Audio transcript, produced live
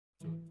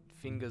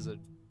fingers are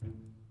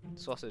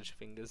sausage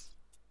fingers.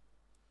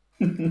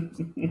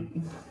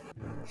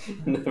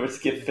 Never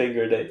skip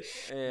finger day.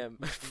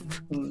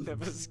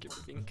 Never skip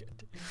finger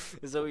day.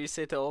 Is that what you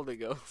say to all the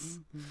girls?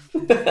 You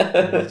Wink.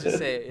 just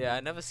say, yeah, I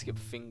never skip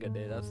finger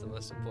day. That's the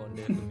most important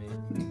day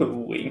for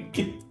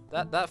me.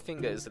 That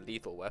finger is a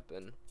lethal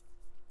weapon.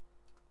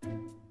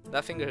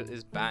 That finger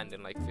is banned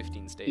in like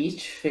 15 states.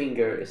 Each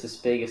finger is as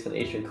big as an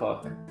Asian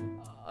cock.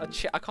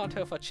 I can't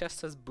tell if a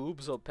chest has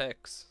boobs or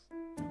pecs.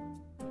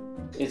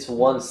 It's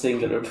one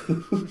singular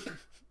boob.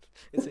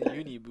 It's a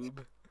uni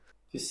boob.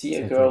 If you see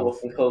a girl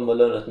walking home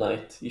alone at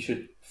night, you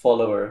should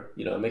follow her,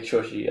 you know, make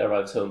sure she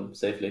arrives home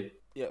safely.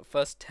 Yeah,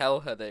 first tell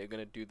her that you're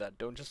gonna do that.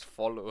 Don't just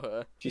follow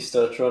her. She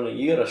starts running,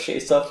 you gotta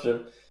chase after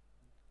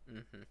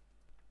them.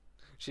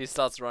 She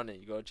starts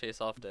running, you gotta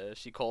chase after her.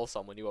 She calls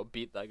someone, you gotta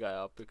beat that guy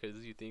up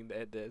because you think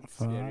they're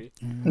scary.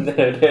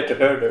 They're there to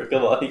hurt her,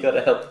 come on, you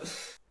gotta help.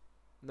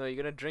 No, you're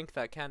gonna drink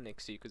that can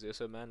next to you because you're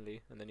so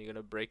manly. And then you're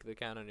gonna break the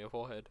can on your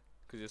forehead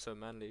because you're so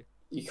manly.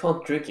 You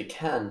can't drink a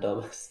can,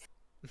 dumbass.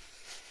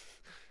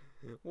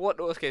 What?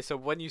 Okay, so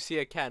when you see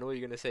a can, what are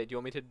you gonna say? Do you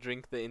want me to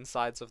drink the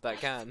insides of that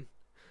can?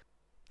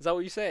 Is that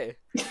what you say?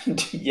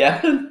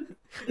 Yeah.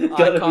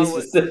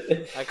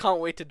 I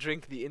can't wait to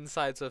drink the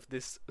insides of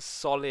this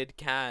solid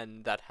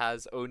can that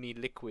has only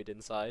liquid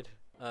inside.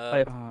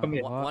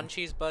 One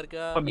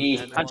cheeseburger.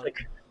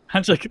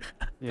 Handshake.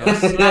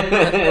 Yes.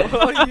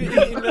 Oh,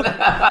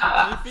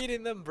 are you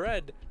feeding them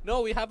bread?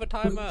 No, we have a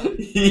timer. Oh,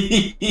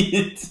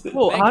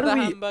 Make how the do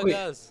we?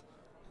 hamburgers.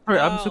 Sorry,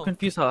 I'm so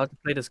confused how to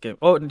play this game.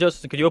 Oh,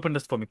 just could you open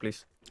this for me,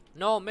 please?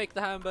 No, make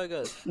the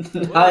hamburgers.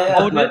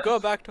 Go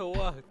back to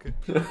work.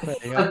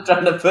 I'm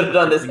trying to put it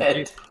on his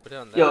head. Put it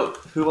on there. Yo,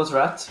 who wants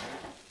rat?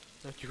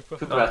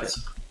 Cook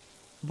rats.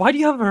 Why do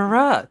you have a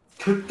rat?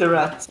 Cook the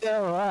rat. Yeah,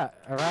 a rat.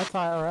 A rat's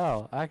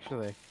IRL,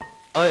 actually.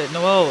 Oh, yeah,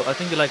 Noel, I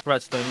think you like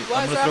rats, don't you?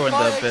 Why I'm is gonna throw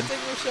that in the bin. fire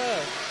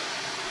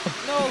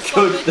extinguisher? No, stop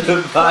Cook the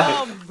making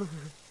fire. bomb.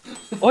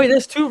 Oh, wait,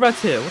 there's 2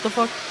 rats here. What the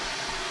fuck?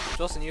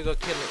 Justin, you go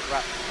kill a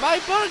rat. My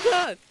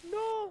burger!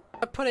 No!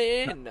 I put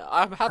it in.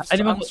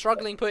 I'm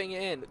struggling putting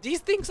it in. These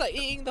things are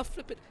eating the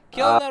flippin'.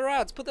 Kill the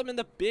rats. Put them in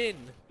the bin.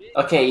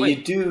 Okay, Wait.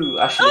 you do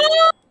actually.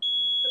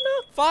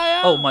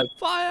 Fire! Oh my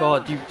Fire!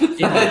 god, you idiot.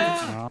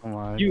 Oh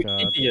my You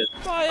god. idiot.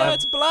 Fire!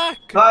 It's black.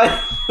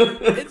 Hi.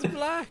 It's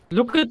black.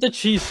 Look at the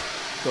cheese.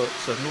 God,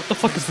 son, what the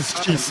fuck is this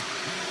cheese?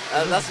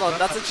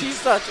 That's a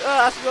cheese touch.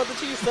 Ask me about the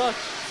cheese touch.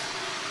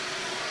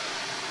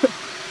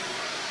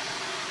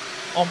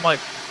 Oh my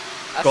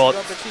Ask god. me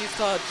about the cheese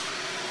touch.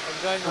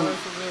 I'm going away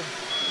from him.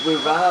 We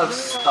ran out of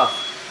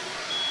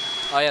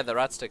stuff. Oh yeah, the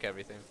rats took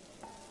everything.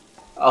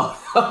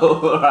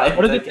 Oh, right.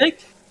 What did it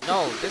take?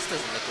 No, this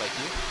doesn't look like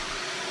you.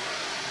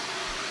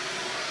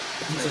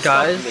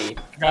 Guys,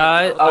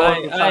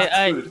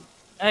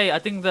 hey, I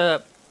think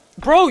the...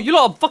 Bro, you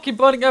lot are fucking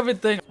burning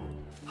everything!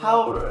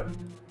 How?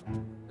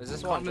 Is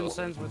this one, Common Joel?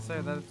 sense would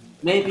say that.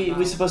 Maybe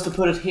we're supposed to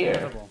put it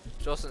here.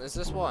 Justin, is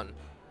this one?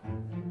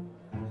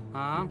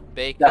 Huh?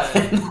 Bacon.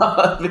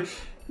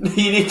 No,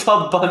 you need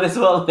top bun as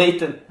well,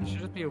 Nathan. It should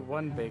just be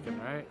one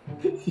bacon, right?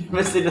 You're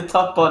missing the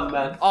top bun,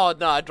 man. Oh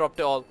no, I dropped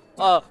it all.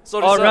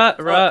 Sorry, Oh, sir.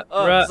 rat.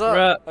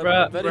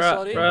 Very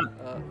sorry.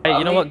 Hey,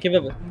 you know what?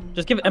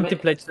 Just give empty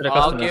plates to the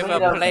I'll customers.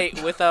 give a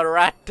plate with a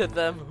rat to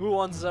them. Who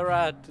wants a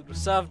rat?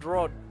 Served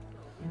raw.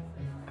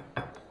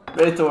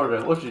 Ready to order.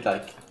 What would you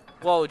like?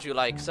 What would you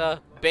like, sir?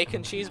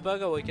 Bacon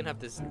cheeseburger, or you can have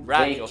this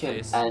rat in your Bacon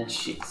face. and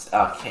cheese.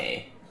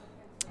 Okay.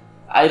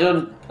 I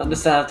don't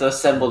understand how to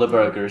assemble the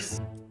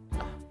burgers.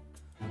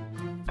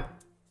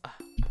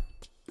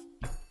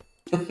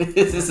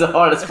 This is the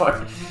hardest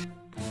part.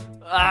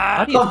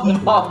 Ah!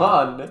 Come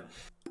on!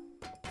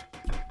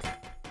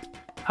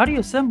 How do you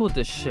assemble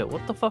this shit?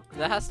 What the fuck?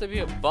 There has to be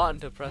a button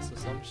to press or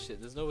some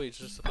shit. There's no way you're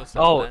just supposed to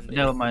Oh, land it.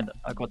 never mind.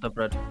 I got the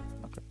bread.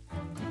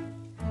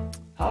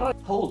 How do I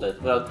hold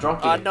it without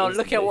dropping it? No,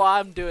 look at what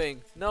I'm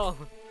doing. No.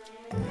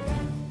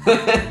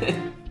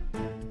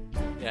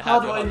 Yeah, How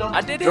do I not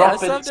I did it. drop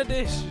I served it? the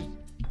dish.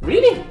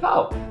 Really?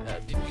 How?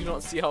 Did you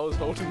not see how I was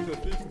holding the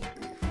thing?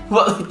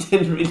 Well, it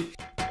didn't really.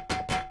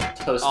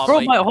 Toast. Oh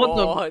Bro, my my hot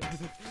dog. god.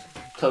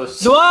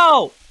 Toast.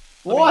 No!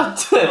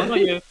 What? No, not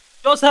you.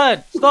 Just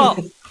head. Stop.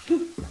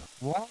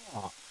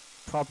 Wow.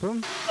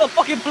 Problem? Stop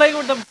fucking playing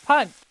with the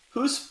pan.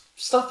 Whose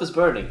stuff is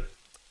burning?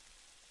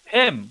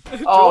 Him.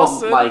 Oh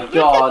Jawson, my look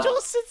god. at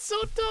Jawson's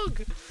so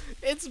dog.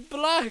 It's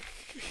black.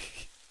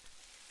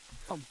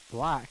 Oh,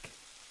 black.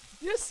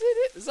 Yes, it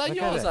is. Is that Look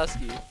at yours, it.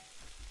 Asky?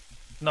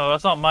 No,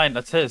 that's not mine.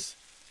 That's his.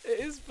 It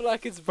is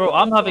black. It's Bro,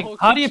 black I'm for the having. whole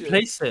How do you kitchen.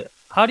 place it?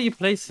 How do you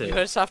place You it?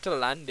 just have to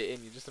land it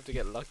in. You just have to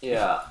get lucky.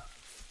 Yeah.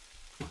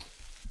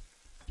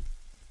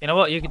 You know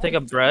what? You can take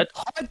a bread.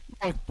 Hot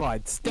dog,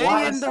 bud. Stay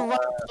Why in is- the right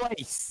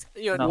place.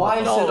 You're, No. Why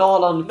is no, it all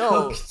no,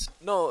 uncooked?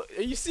 no.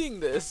 Are you seeing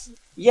this?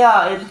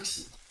 Yeah,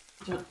 it's.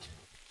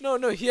 No,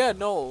 no. Here,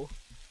 no.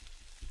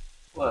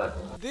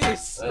 What?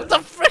 This. What the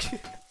frick?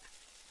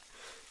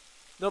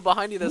 No,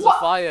 behind you there's What? a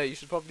fire. You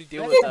should probably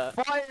deal with Hey,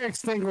 that. fire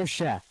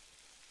extinguisher.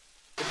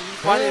 Did you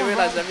finally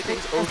realized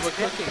everything's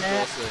overcooking,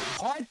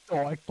 Dawson. Hot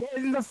dog, get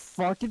in the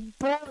fucking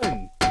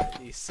bun.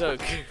 He's so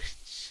good.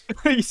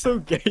 He's so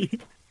gay.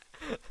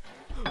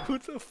 Who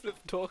the flip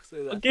talks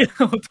like that? Okay,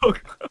 hot dog.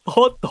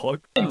 Hot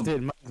dog.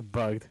 Dude, mine's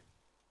bugged.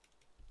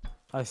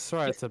 I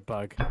swear it's a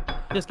bug.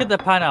 Just get the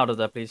pan out of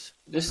there, please.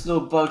 There's no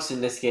bugs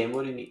in this game.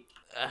 What do you need?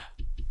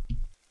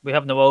 We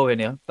have no O in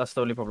here. That's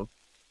the only problem.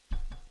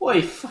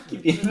 Why fuck you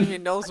He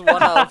knows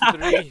 1 out of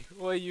 3.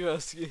 What are you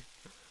asking?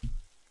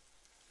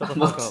 Shut the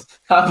fuck up.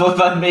 How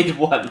about I made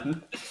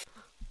one?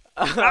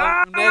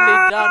 I'm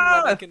nearly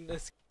done making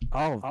this.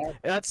 Oh,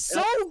 that's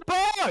so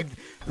bugged!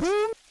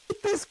 Who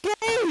made this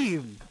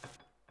game?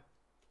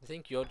 I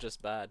think you're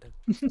just bad.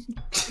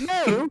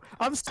 No,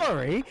 I'm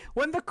sorry.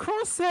 When the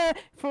crosshair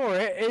for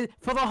it is,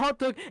 for the hot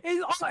dog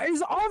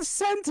is off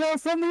center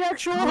from the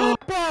actual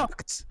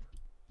hitbox.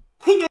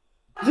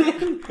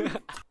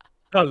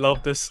 I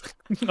love this.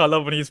 I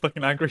love when he's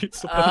fucking angry.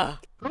 It's so funny.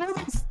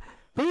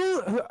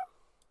 Who?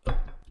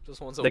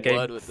 Just wants a The game.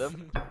 word with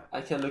them.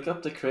 I can look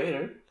up the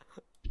creator.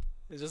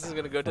 He's just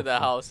gonna go to their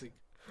house.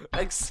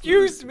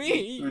 Excuse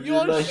me, Would you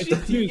your like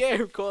shitty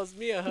game caused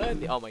me a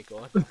hernia. Oh my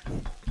god.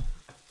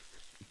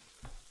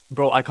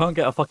 Bro, I can't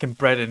get a fucking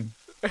bread in.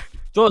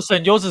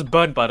 Johnson, yours is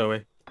burnt, by the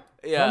way.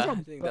 Yeah, I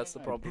think that's the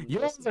problem.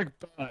 Yours are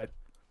bad.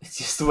 It's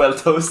just well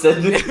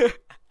toasted.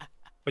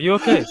 Are you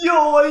okay?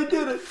 Yo, I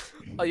did it!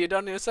 Oh, you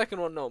done your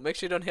second one? No, make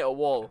sure you don't hit a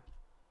wall.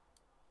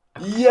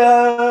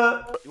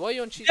 Yeah! Why are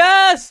you on cheat?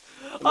 Yes!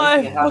 I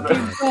Making it happen.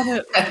 fucking done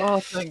it. Oh,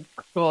 thank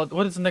God.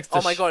 What is the next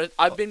dish? Oh my god,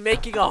 I've been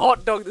making a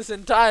hot dog this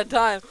entire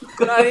time,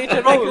 and I need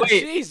to make a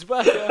wait.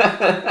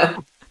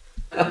 cheeseburger.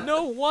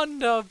 No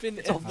wonder I've been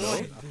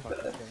annoyed.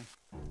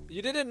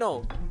 You didn't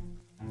know?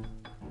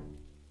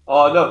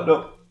 Oh,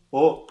 no.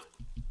 Oh.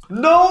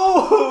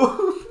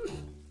 No!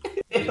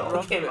 It all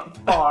dropped came it.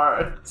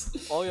 apart.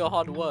 All your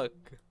hard work.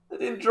 I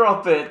didn't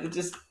drop it. It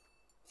just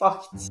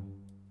fucked.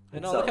 You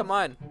know, look at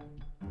mine.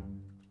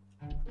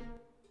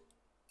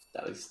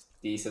 That looks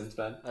decent,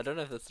 man. I don't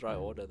know if that's the right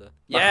order though.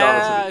 McDonald's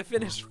Yeah, would I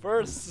finished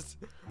first.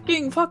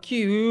 King, fuck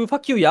you,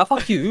 yeah,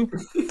 fuck you.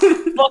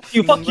 Fuck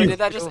you, fuck Wait, you. did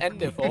that just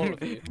end it for all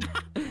of you?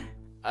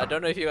 I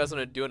don't know if you guys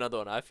want to do another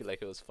one. I feel like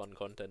it was fun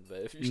content, but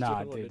if you Nah,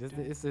 don't want dude, to,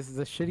 this is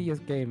the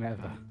shittiest game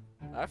ever.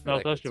 I feel No,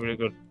 like it's actually really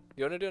good.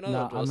 you want to do another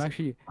Nah, one?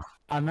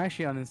 I'm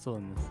actually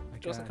uninstalling this.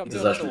 Joseph, come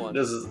This do is another one.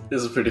 this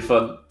is pretty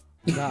fun.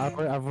 Nah,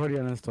 I've already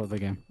uninstalled the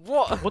game.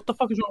 What? What the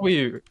fuck is wrong with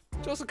you?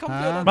 Joseph, come do Huh?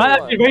 another Man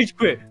one. actually rage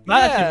quit.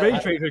 Man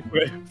actually Yeah. rage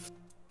quit.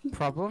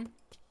 Problem?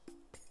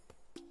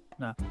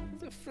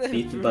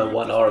 Beaten by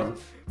one arm.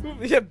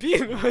 Yeah,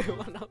 beaten by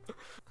one arm.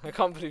 I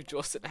can't believe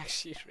Joseph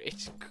actually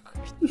rage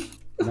quit.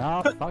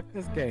 Nah, fuck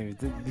this game.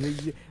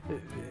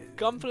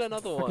 Come play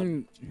another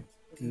one.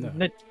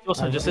 No.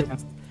 Also, just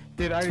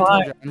Dude, I It's already told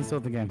fine. you I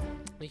uninstalled the game.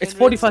 You it's can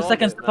 45 reinstall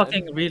seconds it, to man.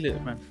 fucking reel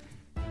it, man.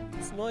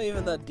 It's not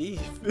even that deep.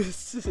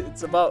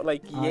 It's about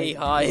like yay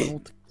high.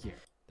 don't care.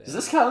 Does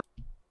this count?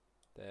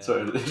 There.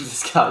 Sorry,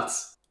 this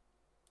counts.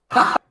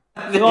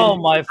 Oh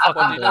my What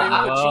fucking did you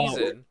put God. cheese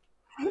in?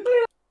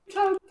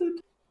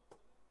 Counted.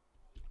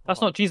 That's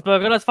not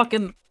cheeseburger, that's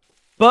fucking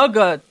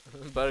burger.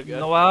 Burger.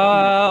 No,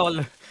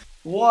 wow.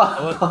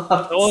 What?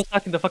 They're all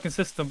attacking the fucking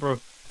system, bro.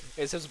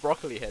 It says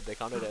broccoli head. They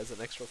counted it as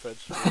an extra fridge.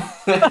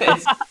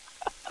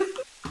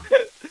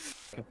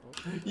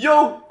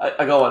 Yo!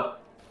 I got one.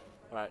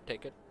 Alright,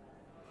 take it.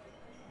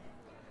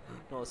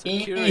 No, so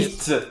Eat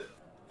curious. it!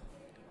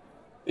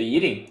 Are you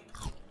eating?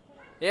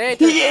 Yeah,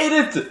 He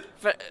ate it!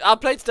 I'll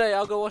play today.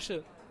 I'll go wash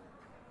it.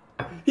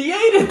 He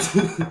ate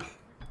it!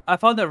 I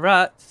found a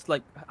rat's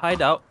like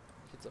hideout.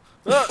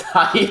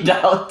 Hide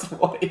out?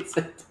 What is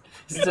it?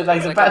 Is it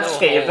like a It's bat little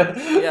cave?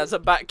 hole. Yeah, it's a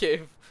bat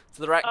cave. It's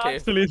the rat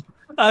cave.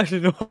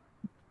 Actually, no.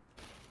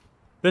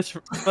 This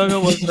burger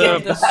was Yeah,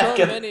 There's so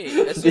Can- many. As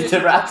soon Did as the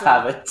you rat put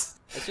have one- it?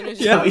 As soon as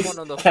you Yeah. put one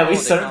on the Can we floor,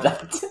 they serve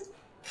count.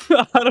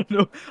 that? I don't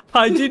know.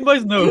 Hygiene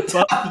wise, no.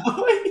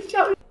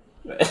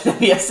 But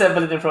Let me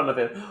assemble it in front of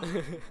him.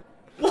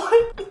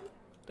 What?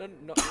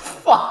 Don't, no.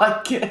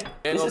 Fuck! Game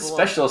This over is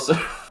special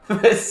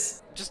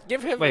service. Just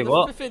give him Wait, the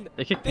what? flipping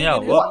they kicked thing me out.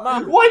 in his What?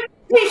 mouth. What?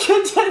 We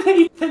can tell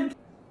Nathan.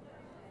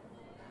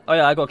 Oh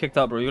yeah, I got kicked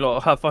out, bro. You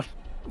lot have fun.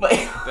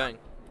 Wait. Bang.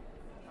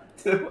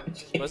 Too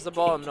much Where's the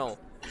bottom? No.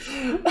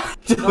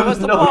 Don't where's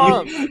the know,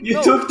 bottom? You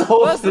No, took the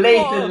whole where's the plate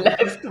bottom? and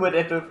left with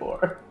it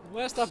before.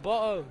 Where's the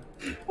bottom?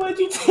 Why'd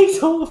you take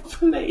the whole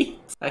plate?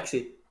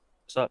 Actually,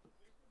 So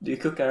do you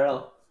cook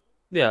IRL?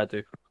 yeah, I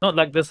do. Not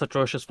like this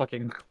atrocious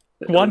fucking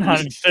one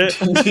hand shit.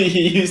 Do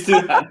you use two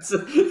hands?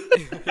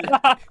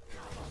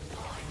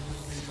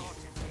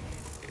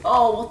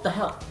 Oh, what the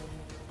hell?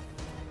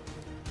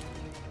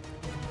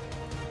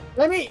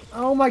 Let me.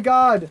 Oh my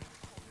god.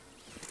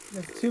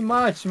 That's too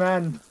much,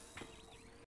 man.